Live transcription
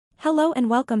Hello and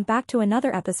welcome back to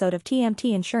another episode of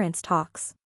TMT Insurance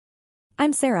Talks.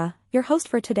 I'm Sarah, your host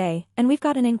for today, and we've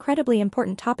got an incredibly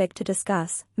important topic to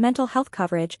discuss: mental health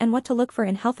coverage and what to look for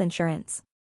in health insurance.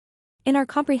 In our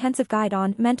comprehensive guide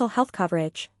on mental health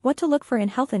coverage, what to look for in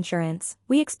health insurance,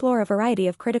 we explore a variety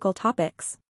of critical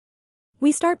topics.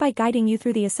 We start by guiding you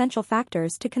through the essential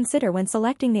factors to consider when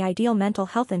selecting the ideal mental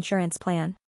health insurance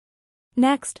plan.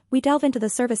 Next, we delve into the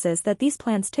services that these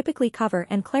plans typically cover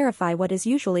and clarify what is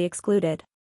usually excluded.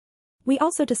 We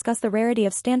also discuss the rarity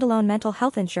of standalone mental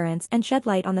health insurance and shed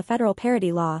light on the federal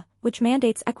parity law, which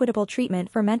mandates equitable treatment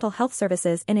for mental health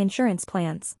services in insurance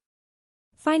plans.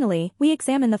 Finally, we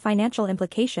examine the financial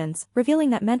implications,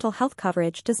 revealing that mental health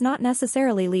coverage does not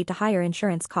necessarily lead to higher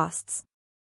insurance costs.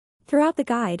 Throughout the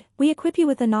guide, we equip you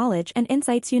with the knowledge and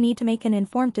insights you need to make an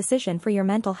informed decision for your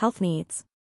mental health needs.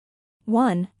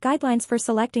 1. Guidelines for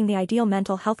selecting the ideal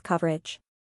mental health coverage.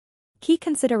 Key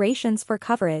considerations for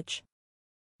coverage.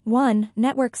 1.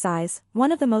 Network size.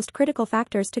 One of the most critical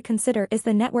factors to consider is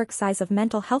the network size of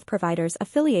mental health providers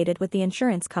affiliated with the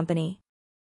insurance company.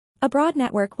 A broad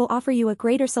network will offer you a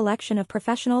greater selection of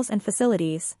professionals and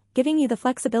facilities, giving you the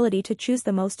flexibility to choose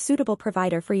the most suitable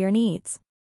provider for your needs.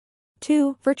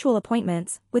 2. Virtual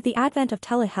appointments. With the advent of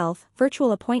telehealth,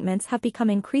 virtual appointments have become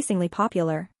increasingly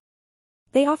popular.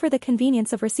 They offer the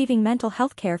convenience of receiving mental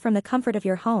health care from the comfort of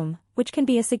your home, which can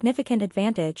be a significant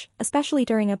advantage, especially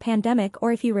during a pandemic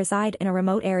or if you reside in a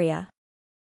remote area.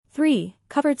 3.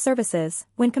 Covered services.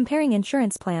 When comparing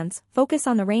insurance plans, focus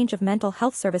on the range of mental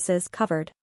health services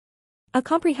covered. A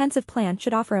comprehensive plan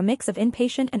should offer a mix of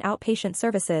inpatient and outpatient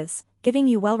services, giving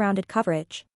you well-rounded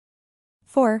coverage.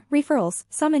 4. Referrals.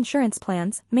 Some insurance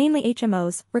plans, mainly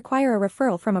HMOs, require a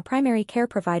referral from a primary care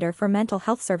provider for mental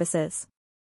health services.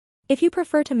 If you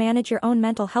prefer to manage your own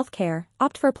mental health care,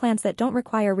 opt for plans that don't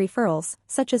require referrals,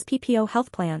 such as PPO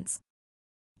health plans.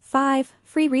 5.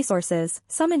 Free resources.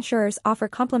 Some insurers offer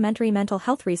complimentary mental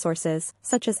health resources,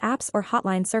 such as apps or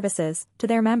hotline services, to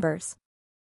their members.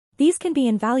 These can be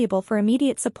invaluable for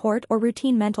immediate support or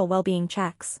routine mental well-being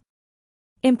checks.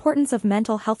 Importance of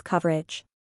mental health coverage.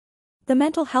 The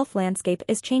mental health landscape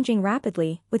is changing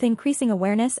rapidly, with increasing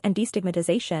awareness and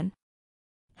destigmatization.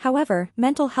 However,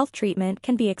 mental health treatment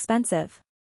can be expensive.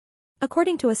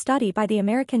 According to a study by the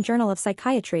American Journal of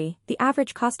Psychiatry, the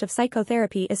average cost of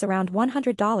psychotherapy is around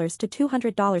 $100 to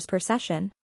 $200 per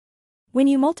session. When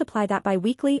you multiply that by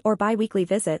weekly or bi-weekly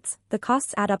visits, the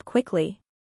costs add up quickly.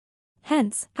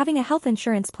 Hence, having a health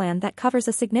insurance plan that covers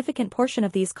a significant portion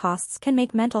of these costs can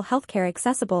make mental health care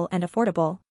accessible and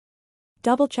affordable.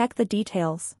 Double-check the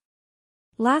details.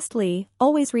 Lastly,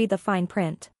 always read the fine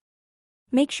print.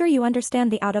 Make sure you understand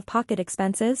the out-of-pocket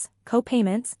expenses,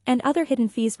 co-payments, and other hidden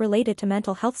fees related to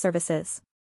mental health services.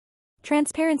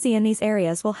 Transparency in these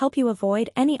areas will help you avoid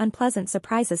any unpleasant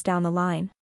surprises down the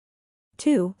line.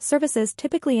 2. Services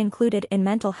typically included in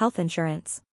mental health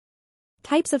insurance.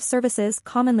 Types of services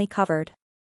commonly covered.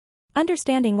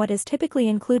 Understanding what is typically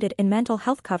included in mental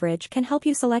health coverage can help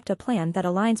you select a plan that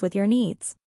aligns with your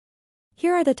needs.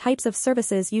 Here are the types of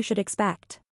services you should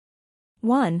expect.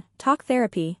 1. Talk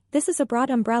therapy. This is a broad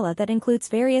umbrella that includes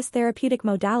various therapeutic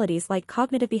modalities like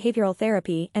cognitive behavioral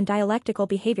therapy and dialectical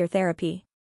behavior therapy.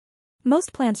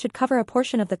 Most plans should cover a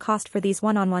portion of the cost for these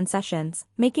one-on-one sessions,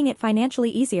 making it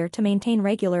financially easier to maintain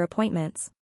regular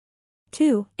appointments.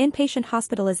 2. Inpatient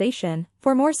hospitalization.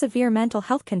 For more severe mental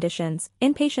health conditions,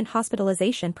 inpatient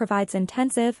hospitalization provides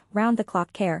intensive,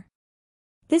 round-the-clock care.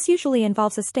 This usually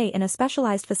involves a stay in a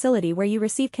specialized facility where you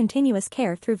receive continuous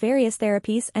care through various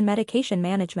therapies and medication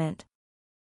management.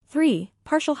 3.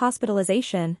 Partial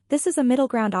hospitalization. This is a middle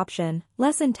ground option,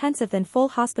 less intensive than full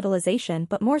hospitalization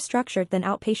but more structured than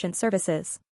outpatient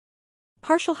services.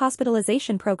 Partial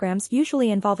hospitalization programs usually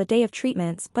involve a day of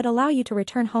treatments but allow you to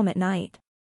return home at night.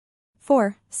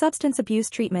 4. Substance abuse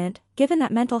treatment. Given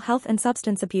that mental health and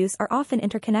substance abuse are often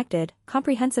interconnected,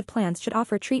 comprehensive plans should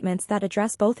offer treatments that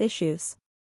address both issues.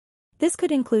 This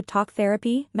could include talk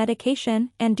therapy,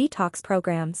 medication, and detox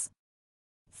programs.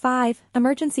 5.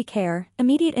 Emergency care.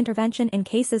 Immediate intervention in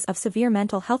cases of severe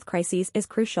mental health crises is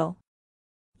crucial.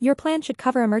 Your plan should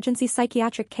cover emergency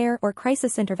psychiatric care or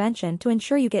crisis intervention to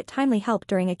ensure you get timely help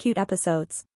during acute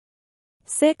episodes.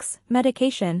 6.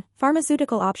 Medication.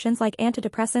 Pharmaceutical options like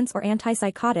antidepressants or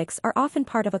antipsychotics are often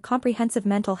part of a comprehensive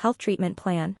mental health treatment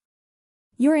plan.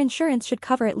 Your insurance should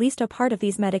cover at least a part of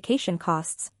these medication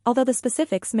costs, although the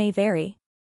specifics may vary.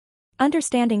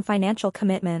 Understanding financial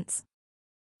commitments.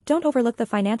 Don't overlook the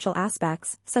financial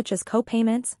aspects, such as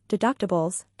co-payments,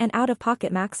 deductibles, and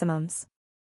out-of-pocket maximums.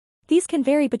 These can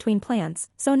vary between plans,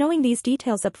 so knowing these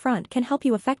details up front can help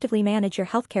you effectively manage your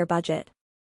healthcare budget.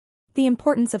 The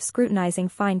importance of scrutinizing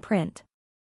fine print.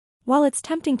 While it's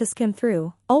tempting to skim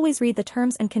through, always read the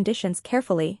terms and conditions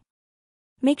carefully.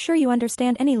 Make sure you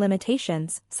understand any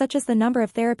limitations, such as the number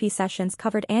of therapy sessions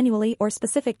covered annually or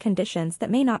specific conditions that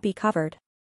may not be covered.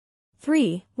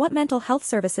 3. What mental health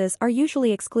services are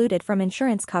usually excluded from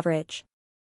insurance coverage?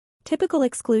 Typical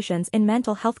exclusions in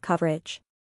mental health coverage.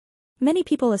 Many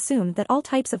people assume that all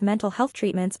types of mental health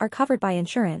treatments are covered by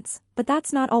insurance, but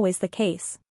that's not always the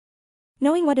case.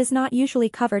 Knowing what is not usually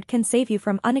covered can save you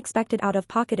from unexpected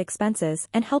out-of-pocket expenses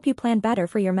and help you plan better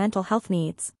for your mental health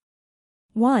needs.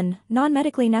 1.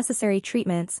 Non-medically necessary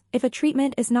treatments. If a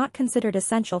treatment is not considered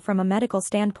essential from a medical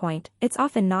standpoint, it's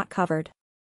often not covered.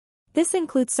 This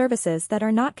includes services that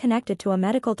are not connected to a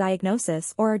medical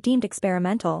diagnosis or are deemed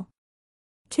experimental.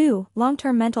 2.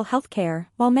 Long-term mental health care.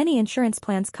 While many insurance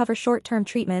plans cover short-term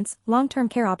treatments, long-term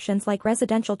care options like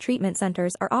residential treatment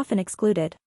centers are often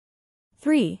excluded.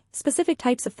 3. Specific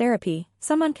types of therapy.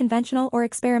 Some unconventional or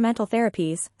experimental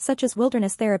therapies, such as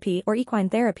wilderness therapy or equine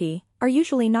therapy, are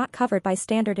usually not covered by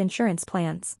standard insurance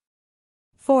plans.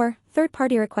 4.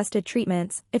 Third-party requested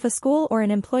treatments. If a school or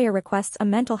an employer requests a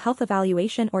mental health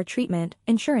evaluation or treatment,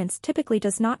 insurance typically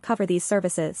does not cover these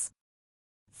services.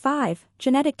 5.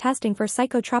 Genetic testing for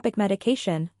psychotropic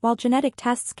medication. While genetic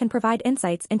tests can provide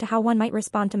insights into how one might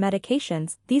respond to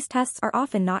medications, these tests are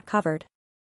often not covered.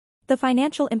 The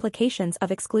financial implications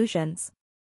of exclusions.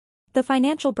 The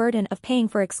financial burden of paying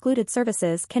for excluded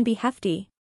services can be hefty.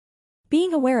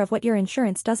 Being aware of what your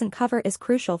insurance doesn't cover is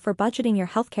crucial for budgeting your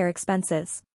healthcare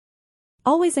expenses.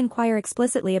 Always inquire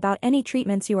explicitly about any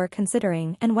treatments you are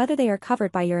considering and whether they are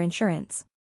covered by your insurance.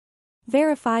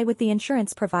 Verify with the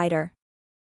insurance provider.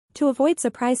 To avoid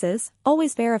surprises,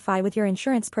 always verify with your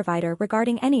insurance provider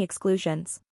regarding any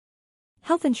exclusions.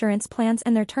 Health insurance plans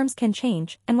and their terms can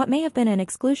change, and what may have been an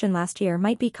exclusion last year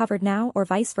might be covered now or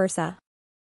vice versa.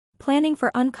 Planning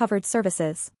for uncovered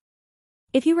services.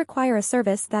 If you require a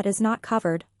service that is not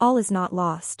covered, all is not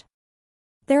lost.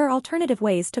 There are alternative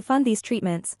ways to fund these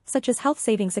treatments, such as health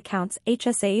savings accounts,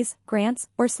 HSAs, grants,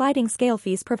 or sliding scale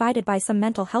fees provided by some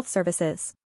mental health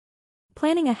services.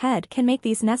 Planning ahead can make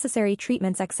these necessary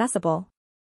treatments accessible.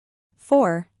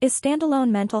 4. Is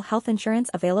standalone mental health insurance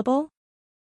available?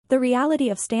 The reality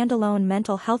of standalone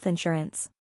mental health insurance.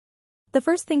 The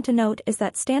first thing to note is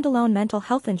that standalone mental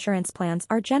health insurance plans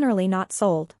are generally not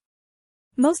sold.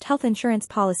 Most health insurance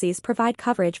policies provide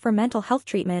coverage for mental health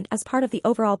treatment as part of the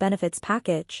overall benefits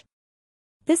package.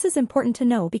 This is important to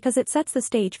know because it sets the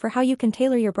stage for how you can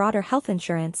tailor your broader health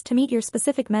insurance to meet your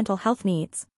specific mental health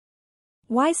needs.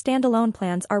 Why standalone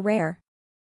plans are rare.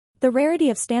 The rarity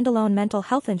of standalone mental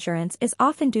health insurance is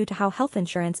often due to how health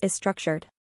insurance is structured.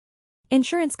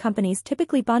 Insurance companies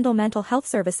typically bundle mental health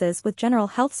services with general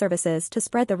health services to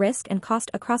spread the risk and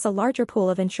cost across a larger pool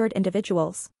of insured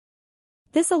individuals.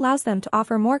 This allows them to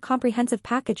offer more comprehensive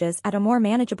packages at a more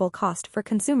manageable cost for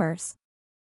consumers.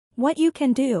 What you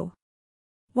can do.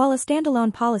 While a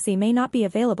standalone policy may not be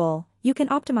available, you can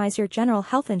optimize your general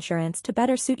health insurance to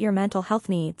better suit your mental health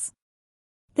needs.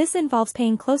 This involves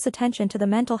paying close attention to the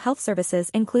mental health services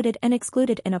included and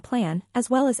excluded in a plan, as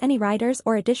well as any riders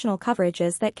or additional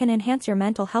coverages that can enhance your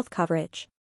mental health coverage.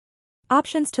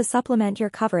 Options to supplement your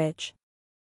coverage.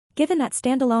 Given that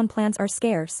standalone plans are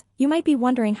scarce, you might be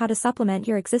wondering how to supplement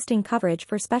your existing coverage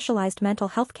for specialized mental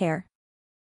health care.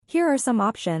 Here are some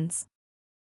options.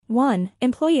 1.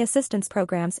 Employee assistance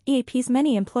programs, EAPs.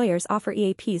 Many employers offer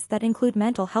EAPs that include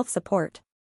mental health support.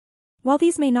 While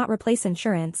these may not replace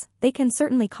insurance, they can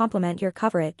certainly complement your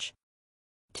coverage.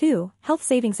 2. Health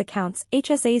savings accounts,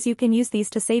 HSAs. You can use these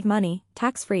to save money,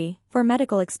 tax-free, for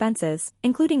medical expenses,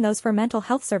 including those for mental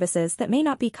health services that may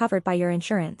not be covered by your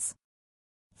insurance.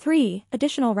 3.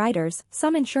 Additional riders.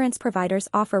 Some insurance providers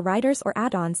offer riders or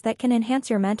add-ons that can enhance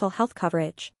your mental health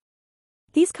coverage.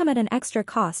 These come at an extra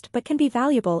cost but can be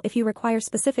valuable if you require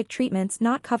specific treatments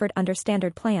not covered under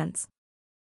standard plans.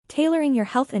 Tailoring your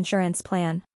health insurance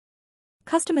plan.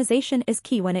 Customization is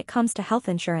key when it comes to health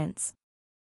insurance.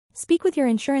 Speak with your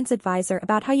insurance advisor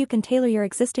about how you can tailor your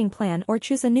existing plan or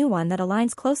choose a new one that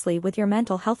aligns closely with your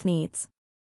mental health needs.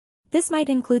 This might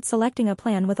include selecting a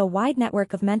plan with a wide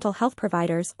network of mental health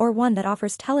providers or one that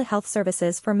offers telehealth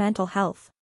services for mental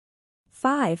health.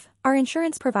 5. Are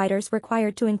insurance providers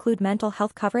required to include mental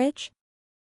health coverage?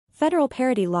 Federal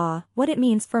Parity Law, what it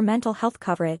means for mental health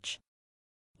coverage.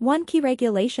 One key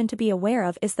regulation to be aware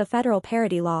of is the Federal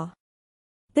Parity Law.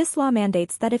 This law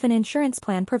mandates that if an insurance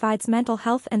plan provides mental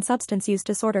health and substance use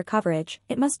disorder coverage,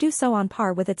 it must do so on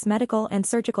par with its medical and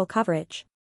surgical coverage.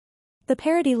 The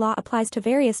parity law applies to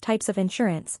various types of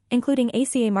insurance, including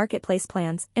ACA marketplace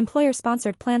plans,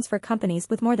 employer-sponsored plans for companies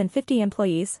with more than 50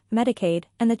 employees, Medicaid,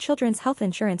 and the Children's Health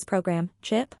Insurance Program,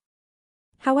 CHIP.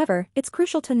 However, it's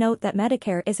crucial to note that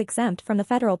Medicare is exempt from the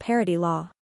federal parity law.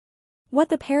 What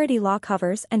the parity law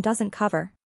covers and doesn't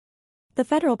cover. The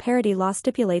federal parity law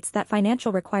stipulates that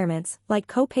financial requirements, like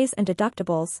co-pays and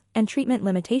deductibles, and treatment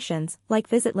limitations, like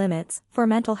visit limits, for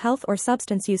mental health or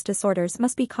substance use disorders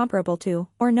must be comparable to,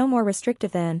 or no more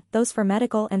restrictive than, those for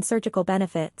medical and surgical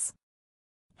benefits.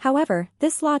 However,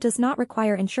 this law does not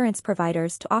require insurance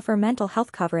providers to offer mental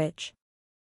health coverage.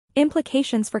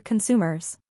 Implications for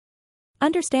consumers.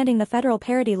 Understanding the federal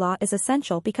parity law is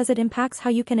essential because it impacts how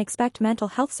you can expect mental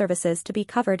health services to be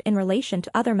covered in relation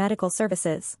to other medical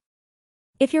services.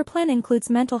 If your plan includes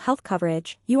mental health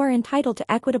coverage, you are entitled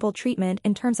to equitable treatment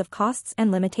in terms of costs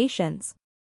and limitations.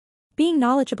 Being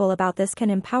knowledgeable about this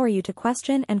can empower you to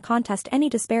question and contest any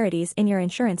disparities in your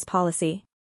insurance policy.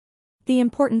 The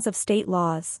importance of state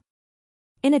laws.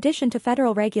 In addition to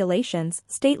federal regulations,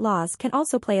 state laws can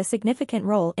also play a significant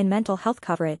role in mental health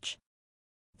coverage.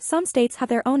 Some states have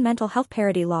their own mental health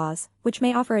parity laws, which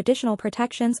may offer additional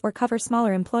protections or cover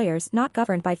smaller employers not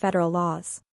governed by federal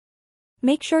laws.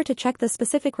 Make sure to check the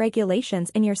specific regulations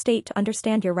in your state to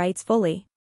understand your rights fully.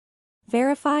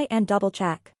 Verify and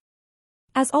double-check.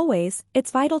 As always, it's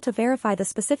vital to verify the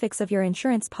specifics of your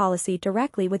insurance policy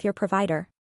directly with your provider.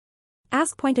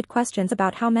 Ask pointed questions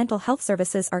about how mental health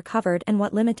services are covered and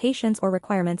what limitations or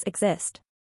requirements exist.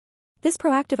 This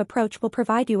proactive approach will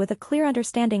provide you with a clear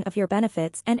understanding of your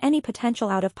benefits and any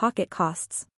potential out-of-pocket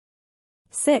costs.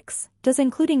 6. Does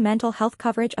including mental health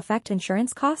coverage affect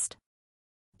insurance cost?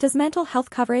 Does mental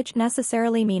health coverage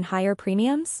necessarily mean higher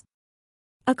premiums?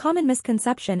 A common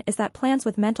misconception is that plans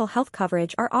with mental health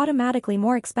coverage are automatically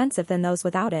more expensive than those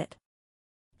without it.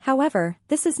 However,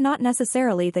 this is not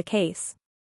necessarily the case.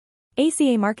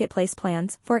 ACA marketplace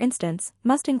plans, for instance,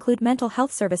 must include mental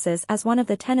health services as one of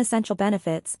the 10 essential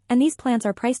benefits, and these plans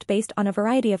are priced based on a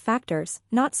variety of factors,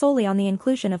 not solely on the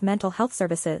inclusion of mental health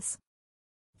services.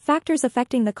 Factors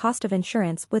affecting the cost of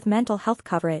insurance with mental health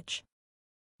coverage.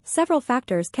 Several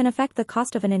factors can affect the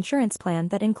cost of an insurance plan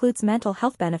that includes mental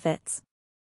health benefits.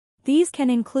 These can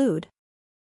include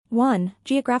 1.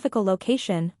 Geographical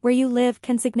location, where you live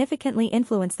can significantly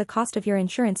influence the cost of your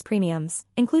insurance premiums,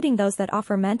 including those that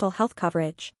offer mental health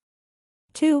coverage.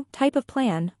 2. Type of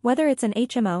plan, whether it's an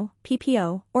HMO,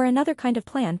 PPO, or another kind of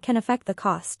plan can affect the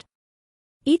cost.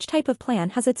 Each type of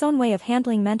plan has its own way of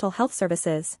handling mental health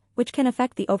services, which can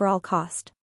affect the overall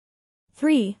cost.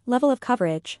 3. Level of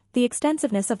coverage, the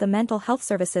extensiveness of the mental health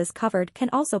services covered can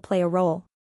also play a role.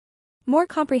 More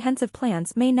comprehensive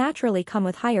plans may naturally come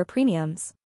with higher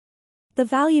premiums. The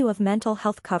value of mental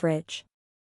health coverage.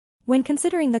 When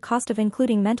considering the cost of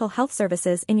including mental health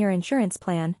services in your insurance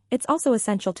plan, it's also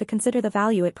essential to consider the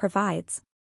value it provides.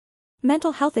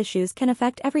 Mental health issues can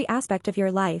affect every aspect of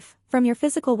your life, from your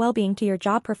physical well-being to your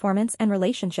job performance and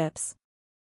relationships.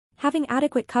 Having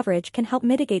adequate coverage can help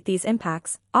mitigate these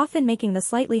impacts, often making the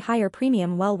slightly higher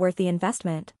premium well worth the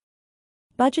investment.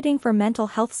 Budgeting for mental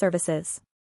health services.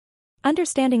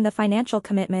 Understanding the financial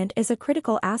commitment is a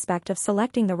critical aspect of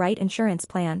selecting the right insurance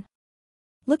plan.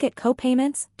 Look at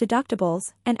co-payments,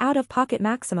 deductibles, and out-of-pocket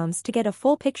maximums to get a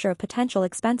full picture of potential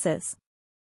expenses.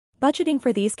 Budgeting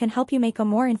for these can help you make a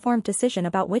more informed decision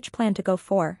about which plan to go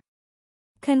for.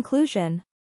 Conclusion.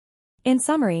 In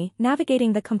summary,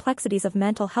 navigating the complexities of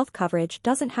mental health coverage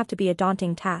doesn't have to be a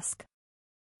daunting task.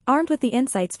 Armed with the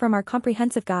insights from our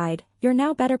comprehensive guide, you're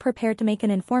now better prepared to make an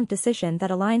informed decision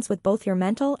that aligns with both your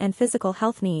mental and physical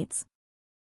health needs.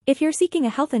 If you're seeking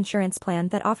a health insurance plan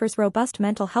that offers robust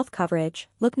mental health coverage,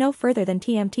 look no further than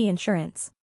TMT Insurance.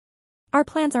 Our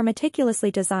plans are meticulously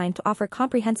designed to offer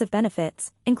comprehensive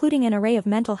benefits, including an array of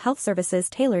mental health services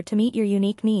tailored to meet your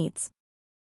unique needs.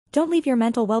 Don't leave your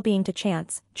mental well-being to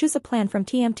chance, choose a plan from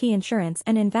TMT Insurance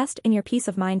and invest in your peace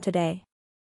of mind today.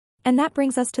 And that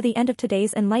brings us to the end of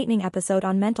today's enlightening episode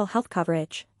on mental health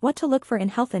coverage, what to look for in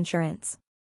health insurance.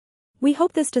 We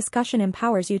hope this discussion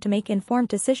empowers you to make informed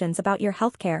decisions about your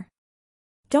healthcare.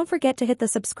 Don't forget to hit the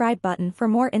subscribe button for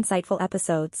more insightful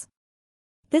episodes.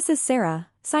 This is Sarah,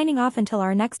 signing off until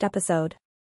our next episode.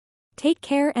 Take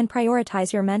care and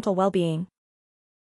prioritize your mental well-being.